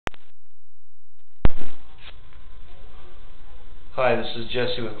Hi, this is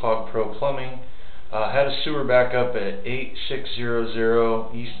Jesse with Clog Pro Plumbing. Had a sewer backup at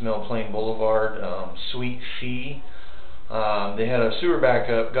 8600 East Mill Plain Boulevard, Suite C. They had a sewer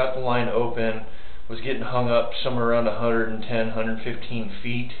backup, got the line open, was getting hung up somewhere around 110, 115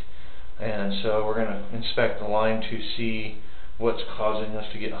 feet, and so we're going to inspect the line to see what's causing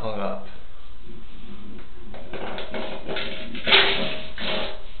us to get hung up.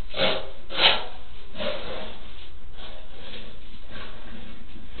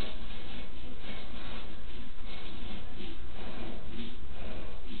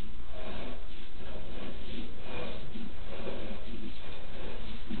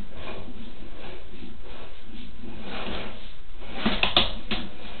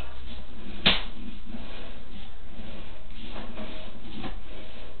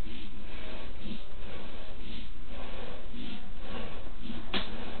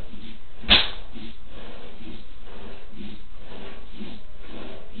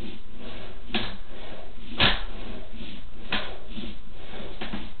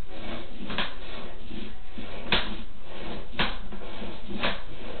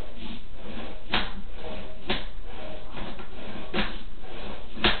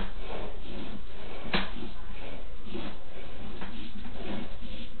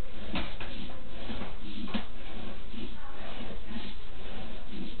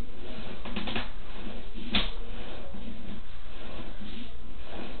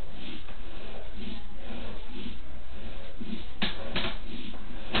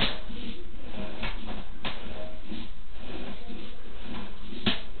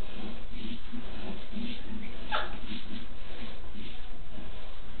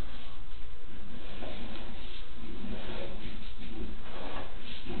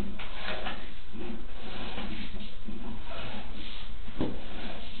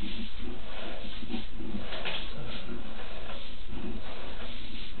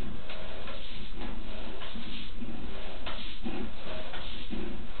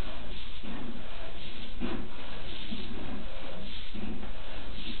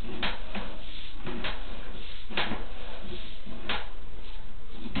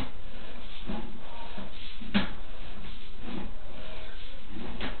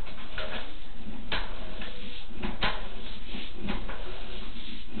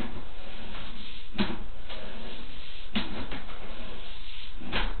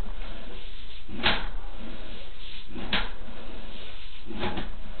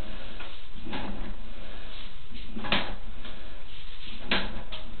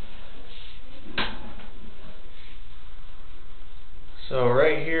 So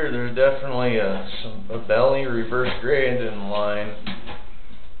right here, there's definitely a belly reverse grade in the line.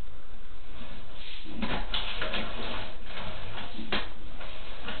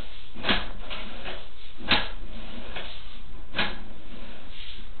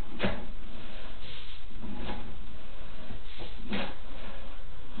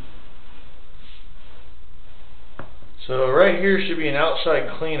 So right here should be an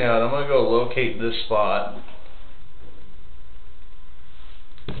outside clean out. I'm going to go locate this spot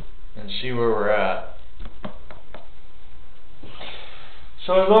and see where we're at.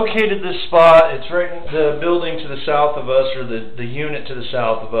 So I located this spot. It's right in the building to the south of us, or the unit to the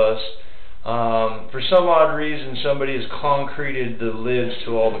south of us. For some odd reason, somebody has concreted the lids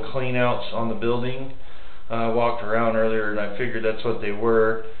to all the cleanouts on the building. I walked around earlier and I figured that's what they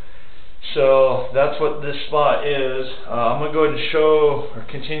were. So that's what this spot is. I'm going to go ahead and show or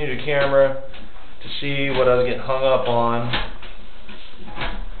continue the camera to see what I was getting hung up on.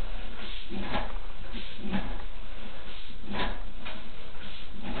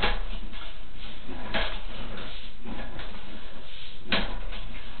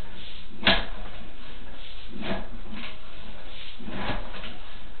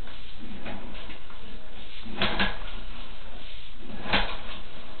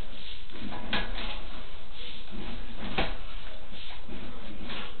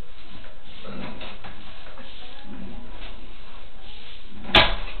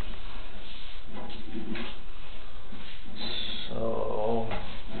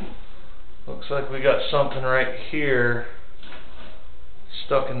 Looks like we got something right here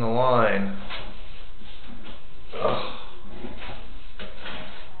stuck in the line. Ugh.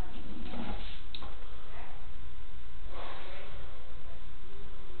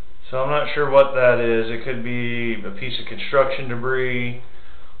 So I'm not sure what that is. It could be a piece of construction debris.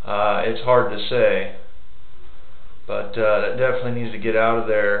 It's hard to say. But that definitely needs to get out of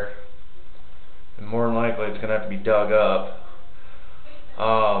there. And more than likely it's going to have to be dug up.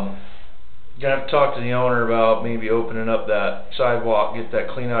 Gonna have to talk to the owner about maybe opening up that sidewalk, get that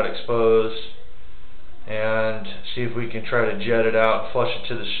clean out exposed, and see if we can try to jet it out and flush it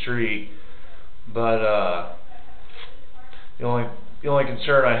to the street. But the only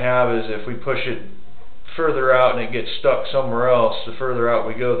concern I have is if we push it further out and it gets stuck somewhere else, the further out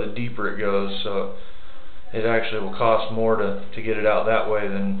we go, the deeper it goes. So it actually will cost more to get it out that way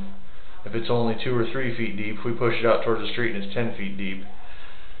than if it's only 2 or 3 feet deep. If we push it out towards the street and it's 10 feet deep.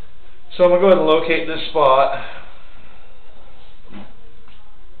 So I'm going to go ahead and locate this spot.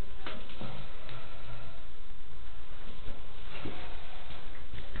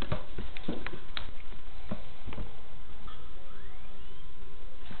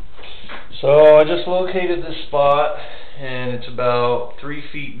 So I just located this spot, and it's about 3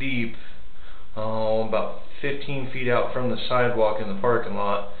 feet deep, about 15 feet out from the sidewalk in the parking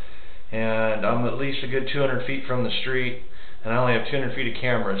lot, and I'm at least a good 200 feet from the street, and I only have 200 feet of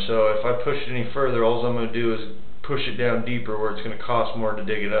camera. So if I push it any further, all I'm going to do is push it down deeper where it's going to cost more to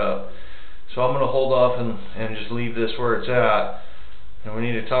dig it up. So I'm going to hold off and just leave this where it's at, and we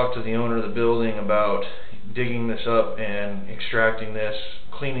need to talk to the owner of the building about digging this up and extracting this,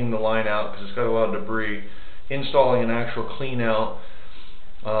 cleaning the line out because it's got a lot of debris, installing an actual clean out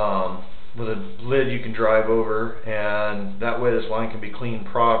with a lid you can drive over, and that way this line can be cleaned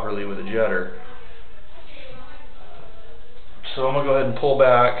properly with a jetter. So I'm going to go ahead and pull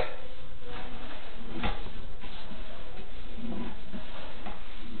back.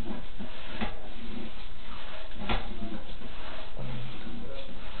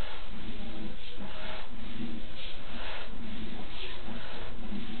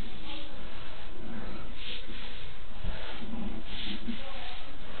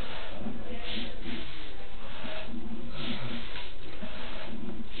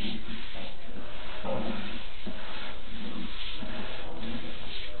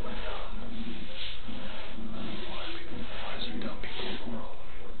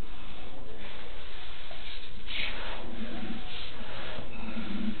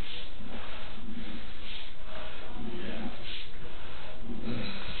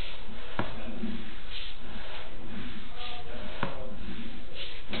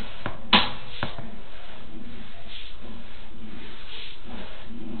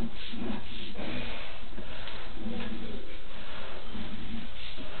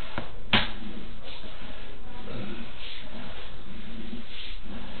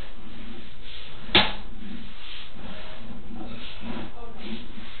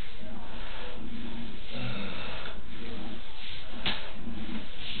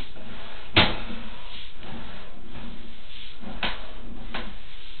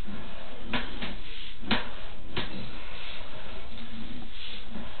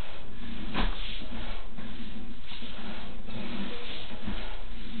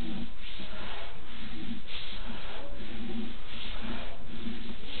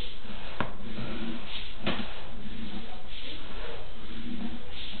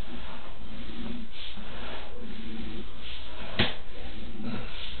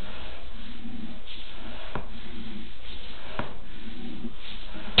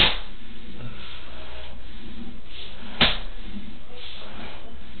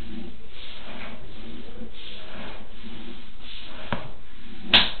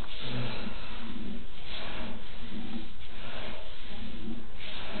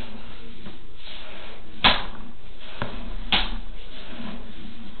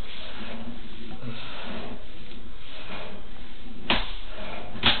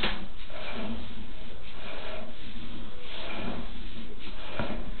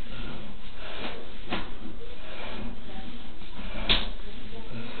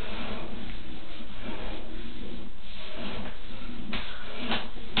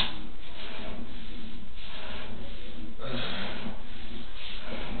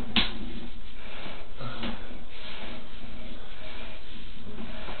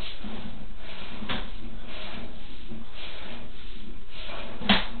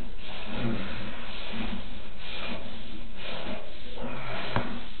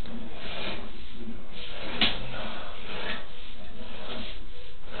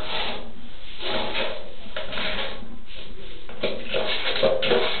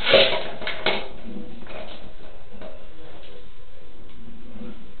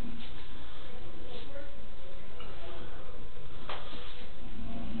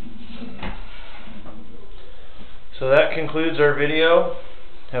 So that concludes our video.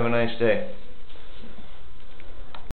 Have a nice day.